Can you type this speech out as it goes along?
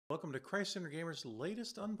Welcome to Christ Center Gamer's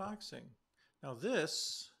latest unboxing. Now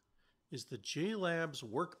this is the JLab's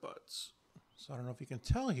Workbuds. So I don't know if you can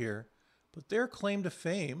tell here, but their claim to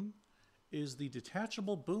fame is the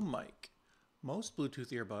detachable boom mic. Most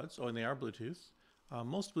Bluetooth earbuds, and they are Bluetooth,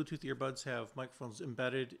 most Bluetooth earbuds have microphones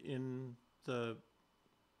embedded in the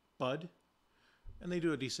bud, and they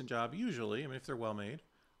do a decent job usually, if they're well made,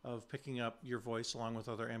 of picking up your voice along with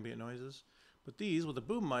other ambient noises. But these, with a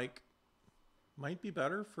boom mic, might be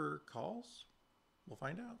better for calls. We'll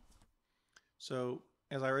find out. So,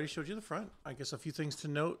 as I already showed you the front, I guess a few things to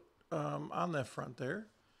note on the front there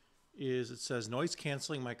is it says noise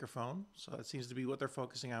canceling microphone. So that seems to be what they're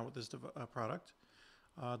focusing on with this product.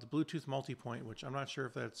 The Bluetooth multi-point, which I'm not sure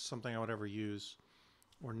if that's something I would ever use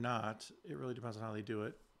or not. It really depends on how they do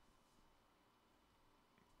it.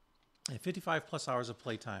 And 55 plus hours of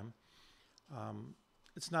playtime.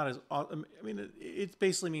 It's not as, it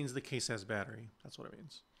basically means the case has battery. That's what it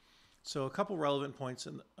means. So a couple relevant points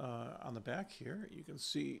on the back here. You can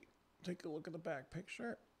see, take a look at the back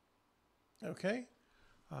picture. Okay.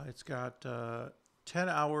 It's got 10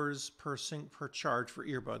 hours per charge for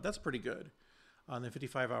earbud. That's pretty good. And then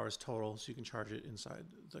 55 hours total, so you can charge it inside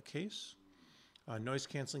the case. Noise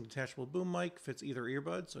canceling detachable boom mic, fits either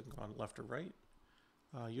earbud, so it can go on left or right.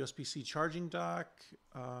 USB-C charging dock.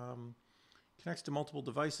 Connects to multiple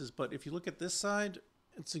devices, but if you look at this side,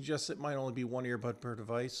 it suggests it might only be one earbud per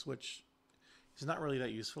device, which is not really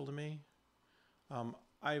that useful to me.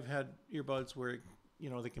 I've had earbuds where,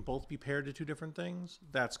 they can both be paired to two different things.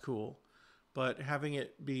 That's cool. But having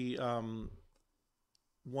it be one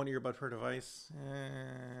earbud per device,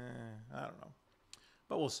 I don't know.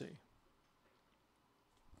 But we'll see.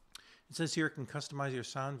 It says here it can customize your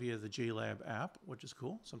sound via the JLab app, which is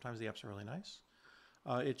cool. Sometimes the apps are really nice.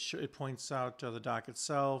 It points out the dock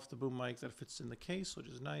itself, the boom mic that fits in the case, which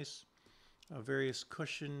is nice. Various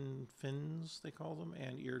cushion fins, they call them,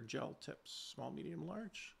 and ear gel tips, small, medium,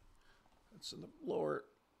 large. That's in the lower,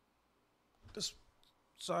 this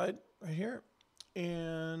side right here.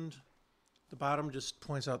 And the bottom just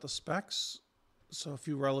points out the specs. So a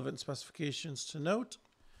few relevant specifications to note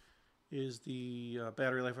is the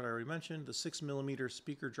battery life that I already mentioned, the 6mm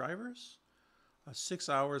speaker drivers, 6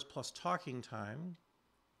 hours plus talking time,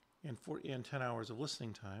 and 10 hours of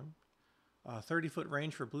listening time, 30-foot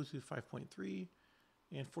range for Bluetooth 5.3,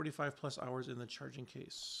 and 45 plus hours in the charging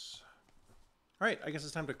case. All right, I guess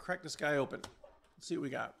it's time to crack this guy open. Let's see what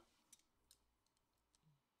we got.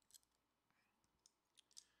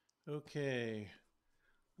 Okay,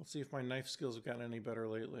 let's see if my knife skills have gotten any better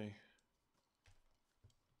lately.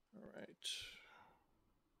 All right.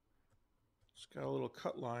 It's got a little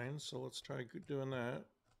cut line, so let's try doing that.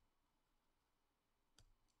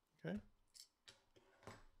 Okay.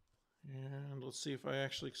 And let's see if I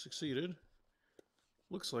actually succeeded.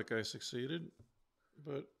 Looks like I succeeded,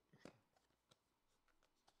 but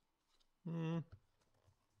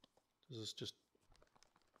does this just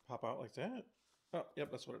pop out like that? Oh,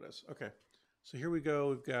 yep, that's what it is. Okay. So here we go.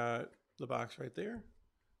 We've got the box right there.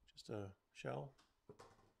 Just a shell.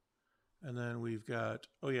 And then we've got,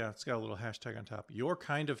 oh yeah, it's got a little hashtag on top. Your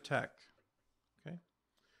kind of tech. Okay.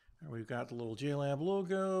 And we've got the little JLab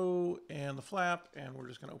logo and the flap, and we're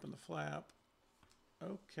just going to open the flap.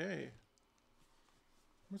 Okay.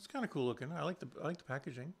 It's kind of cool looking. I like the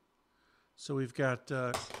packaging. So we've got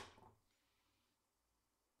the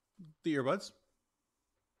earbuds.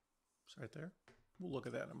 It's right there. We'll look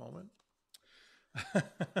at that in a moment.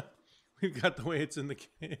 We've got the way it's in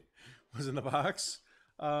was in the box.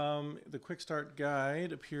 The quick start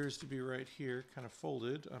guide appears to be right here, kind of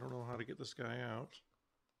folded. I don't know how to get this guy out.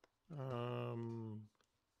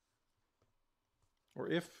 Or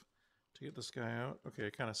if to get this guy out. Okay,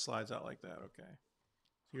 it kind of slides out like that. Okay.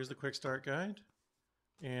 Here's the quick start guide.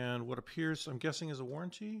 And what appears, I'm guessing, is a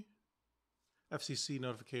warranty, FCC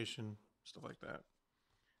notification, stuff like that.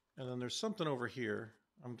 And then there's something over here.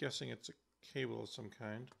 I'm guessing it's a cable of some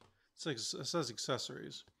kind. It says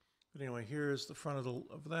accessories. But anyway, here's the front of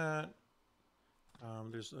that.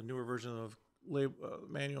 There's a newer version of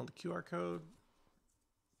manual and the QR code.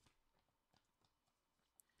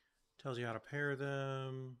 Tells you how to pair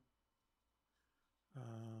them.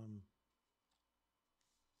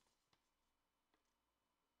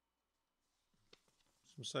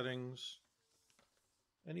 Some settings.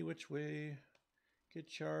 Any which way. Get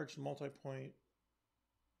charged, multi-point.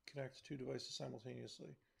 Connect two devices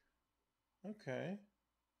simultaneously. Okay.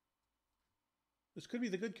 This could be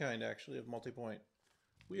the good kind, actually, of multi-point.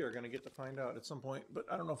 We are going to get to find out at some point, but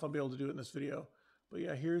I don't know if I'll be able to do it in this video. But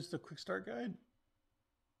yeah, here's the quick start guide.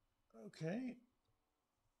 Okay.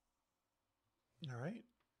 All right.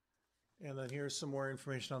 And then here's some more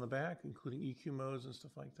information on the back, including EQ modes and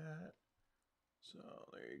stuff like that. So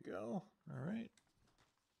there you go. All right.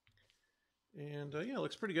 And yeah, it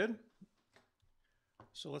looks pretty good.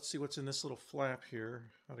 So let's see what's in this little flap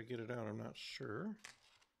here. How to get it out, I'm not sure.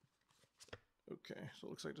 Okay, so it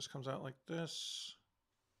looks like it just comes out like this.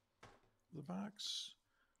 The box.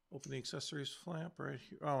 Open the accessories flap right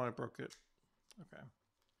here. Oh, I broke it. Okay.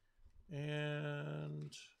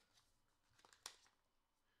 And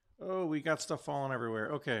oh, we got stuff falling everywhere.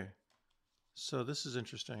 Okay. So this is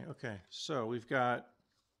interesting. Okay. So we've got,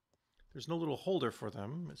 there's no little holder for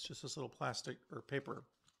them. It's just this little plastic or paper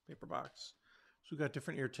box. So we've got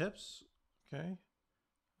different ear tips. Okay.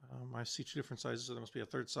 I see two different sizes, so there must be a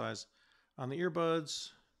third size on the earbuds.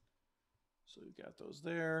 So we've got those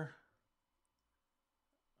there.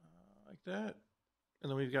 Like that.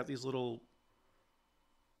 And then we've got these little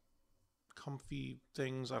comfy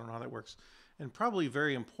things. I don't know how that works. And probably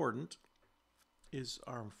very important is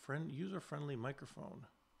our user-friendly microphone.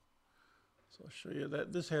 So I'll show you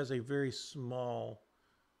that this has a very small,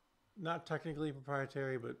 not technically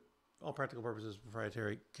proprietary, but all practical purposes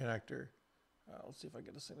proprietary connector. Let's see if I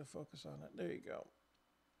get this thing to focus on it. There you go.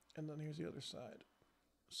 And then here's the other side.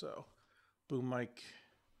 So, boom mic.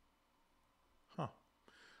 Huh.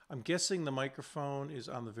 I'm guessing the microphone is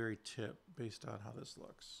on the very tip based on how this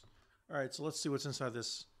looks. All right, so let's see what's inside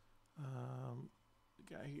this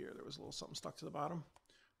guy here. There was a little something stuck to the bottom.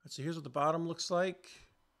 Let's see, here's what the bottom looks like.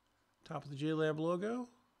 Top of the JLab logo.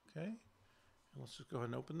 Okay. And let's just go ahead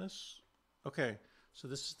and open this. Okay, so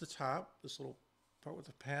this is the top, this little part with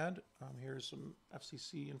the pad. Here's some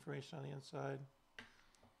FCC information on the inside.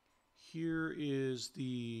 Here is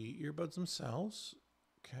the earbuds themselves.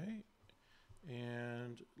 Okay.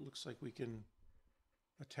 And it looks like we can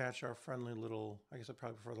attach our friendly little, I guess I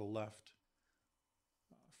probably prefer the left,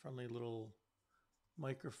 friendly little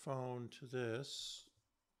microphone to this.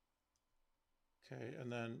 Okay,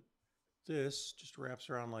 and then this just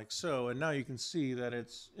wraps around like so, and now you can see that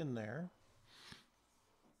it's in there.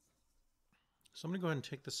 So I'm going to go ahead and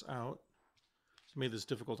take this out. I made this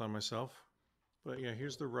difficult on myself. But yeah,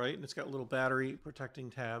 here's the right, and it's got little battery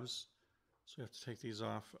protecting tabs. So we have to take these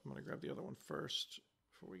off. I'm going to grab the other one first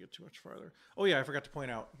before we get too much farther. Oh yeah, I forgot to point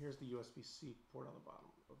out, here's the USB-C port on the bottom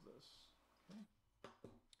of this.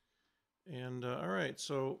 Okay. And all right,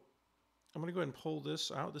 so I'm going to go ahead and pull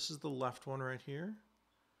this out. This is the left one right here.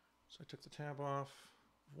 So I took the tab off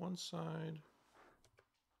of one side,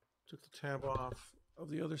 took the tab off of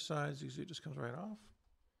the other side. So you see it just comes right off.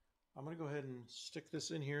 I'm going to go ahead and stick this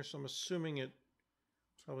in here. So I'm assuming it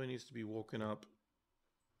probably needs to be woken up,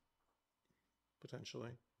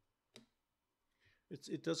 potentially.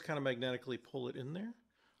 It does kind of magnetically pull it in there.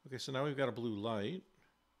 Okay, so now we've got a blue light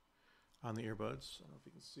on the earbuds. I don't know if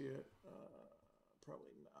you can see it.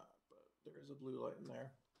 Probably not, but there is a blue light in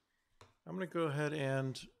there. I'm going to go ahead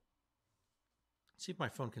and see if my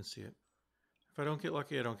phone can see it. If I don't get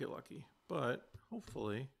lucky, I don't get lucky. But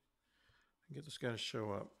hopefully I can get this guy to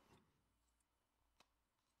show up.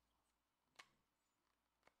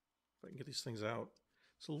 If I can get these things out.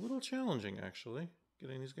 It's a little challenging, actually,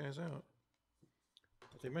 getting these guys out.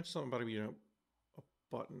 But they mentioned something about a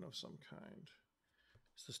button of some kind.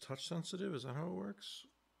 Is this touch sensitive? Is that how it works?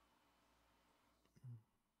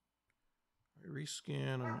 I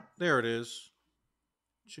rescan, and there it is.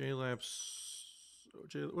 JLab.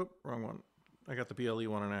 Whoop, wrong one. I got the BLE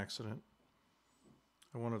one on accident.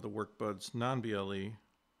 I wanted the WorkBuds non-BLE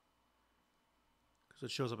because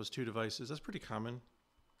it shows up as two devices. That's pretty common.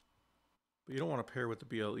 But you don't want to pair with the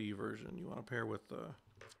BLE version. You want to pair with the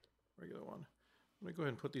regular one. Let me go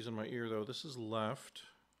ahead and put these in my ear, though. This is left.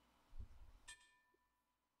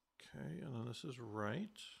 Okay, and then this is right.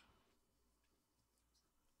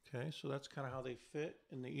 Okay, so that's kind of how they fit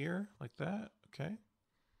in the ear, like that. Okay.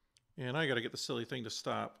 And I got to get the silly thing to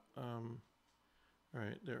stop. All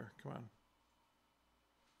right, there. Come on.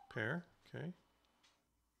 Pair. Okay.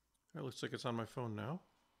 It looks like it's on my phone now.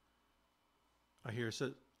 I hear it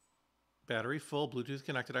says battery full, Bluetooth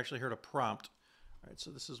connected. I actually heard a prompt. All right,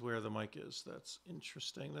 so this is where the mic is. That's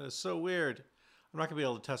interesting. That is so weird. I'm not going to be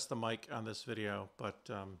able to test the mic on this video, but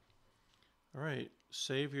all right,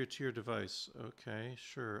 save your to your device. Okay,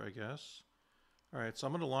 sure, I guess. All right, so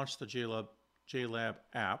I'm going to launch the JLab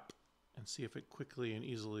app and see if it quickly and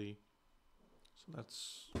easily. So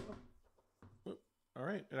that's, all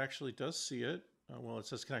right, it actually does see it. Well, it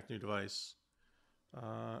says connect new device.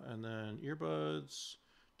 And then earbuds,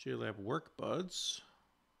 JLab WorkBuds.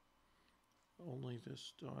 Only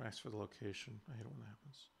this, don't ask for the location. I hate it when that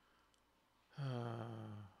happens.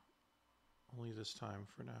 Only this time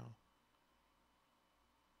for now.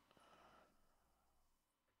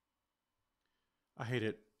 I hate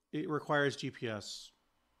it. It requires GPS.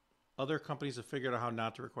 Other companies have figured out how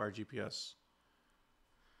not to require GPS.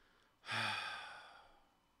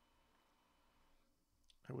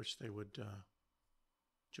 I wish they would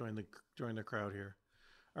join the crowd here.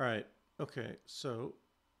 All right. Okay. So,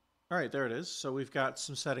 all right, there it is. So we've got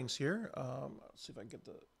some settings here. Let's see if I can get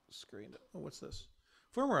the screen. Oh, what's this?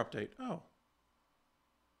 Firmware update. Oh.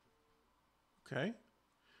 Okay.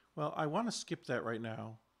 Well, I want to skip that right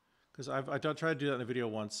now because I tried to do that in a video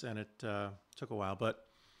once and it took a while. But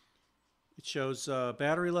it shows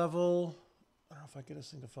battery level. I don't know if I get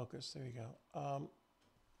this thing to focus. There you go.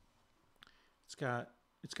 It's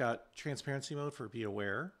got transparency mode for be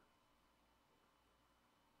aware.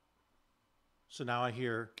 So now I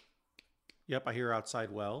hear, yep, I hear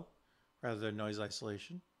outside well rather than noise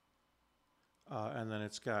isolation. And then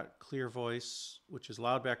it's got clear voice, which is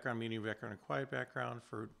loud background, medium background, and quiet background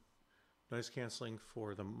for noise canceling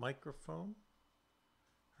for the microphone.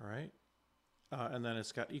 All right. And then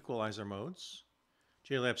it's got equalizer modes.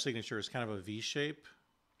 JLab signature is kind of a V shape,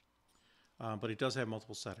 but it does have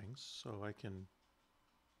multiple settings, so I can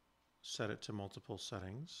set it to multiple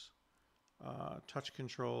settings. Touch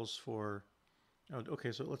controls for,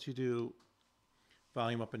 okay, so it lets you do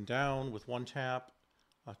volume up and down with one tap.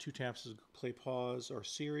 2 taps is play pause or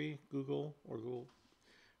Siri, Google.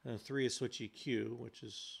 And then 3 is switch EQ, which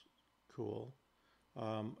is cool.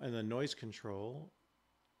 And then noise control.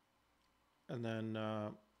 And then,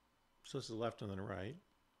 so this is left and then right.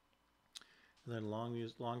 And then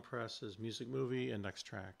long press is music, movie, and next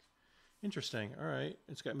track. Interesting. All right.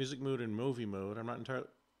 It's got music mode and movie mode. I'm not entirely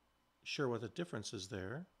sure what the difference is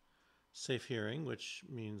there. Safe hearing, which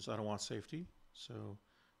means I don't want safety. So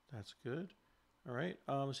that's good. All right.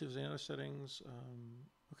 Let's see if there's any other settings.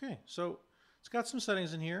 Okay. So it's got some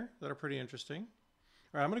settings in here that are pretty interesting.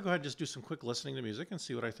 All right. I'm going to go ahead and just do some quick listening to music and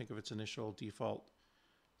see what I think of its initial default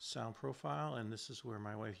sound profile. And this is where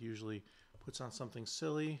my wife usually puts on something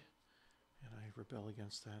silly. And I rebel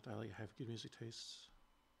against that. I have good music tastes.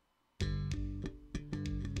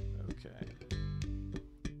 Okay.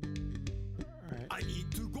 All right. I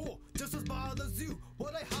need to go just as bad as you.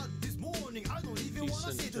 What I had this morning, I don't even want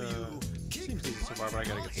to say to you. Seems decent so far, but I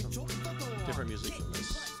gotta get some different music than this.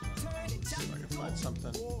 See if I can find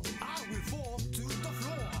something. I will fall to the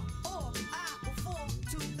floor. Oh, I will fall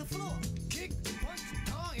to the floor. Kick, punch,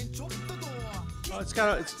 tongue, and chop the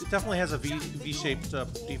door. It definitely has a V-shaped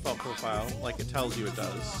default profile, like it tells you it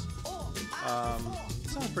does.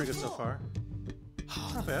 Sounds pretty good so far.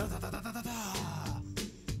 Not bad.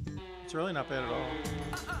 It's really not bad at all.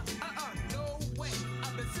 No way.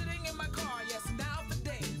 I've been sitting in my car, yes, now for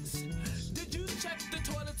days. Did you check the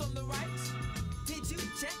toilets on the right? Did you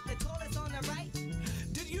check the toilets on the right?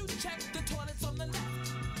 Did you check the toilets on the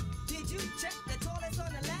left? Did you check the toilets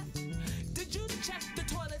on the left? Did you check the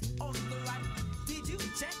toilets on the right? Did you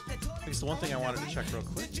check the toilets? I guess the one thing I wanted to check real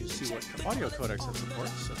quick is see what audio codecs it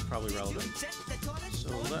supports. That's probably relevant. So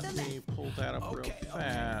let me pull that up real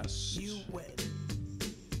fast.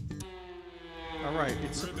 All right,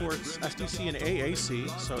 it supports SBC and AAC,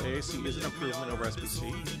 so AAC is an improvement over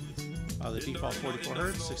SBC. The default 44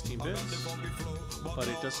 Hz, 16 bits, but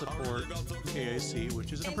it does support AAC,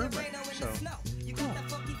 which is an improvement. So, cool.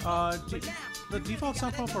 The default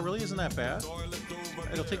sound profile really isn't that bad.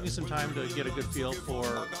 It'll take me some time to get a good feel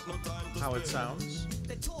for how it sounds,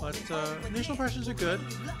 but initial impressions are good.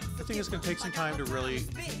 I think it's going to take some time to really,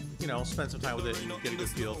 spend some time with it and get a good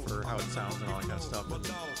feel for how it sounds and all that kind of stuff, and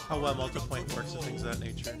how well multipoint works and things of that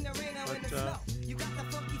nature.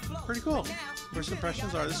 But pretty cool. First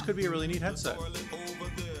impressions are this could be a really neat headset.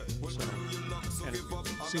 So, and it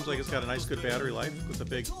seems like it's got a nice, good battery life with a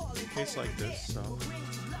big case like this. So, all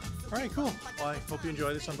right, cool. Well, I hope you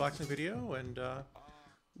enjoyed this unboxing video and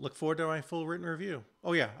look forward to my full written review.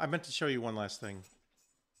 Oh yeah, I meant to show you one last thing.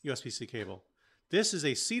 USB-C cable. This is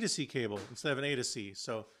a C-to-C cable instead of an A-to-C.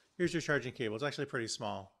 So here's your charging cable. It's actually pretty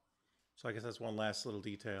small. So I guess that's one last little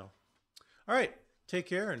detail. All right, take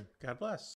care and God bless.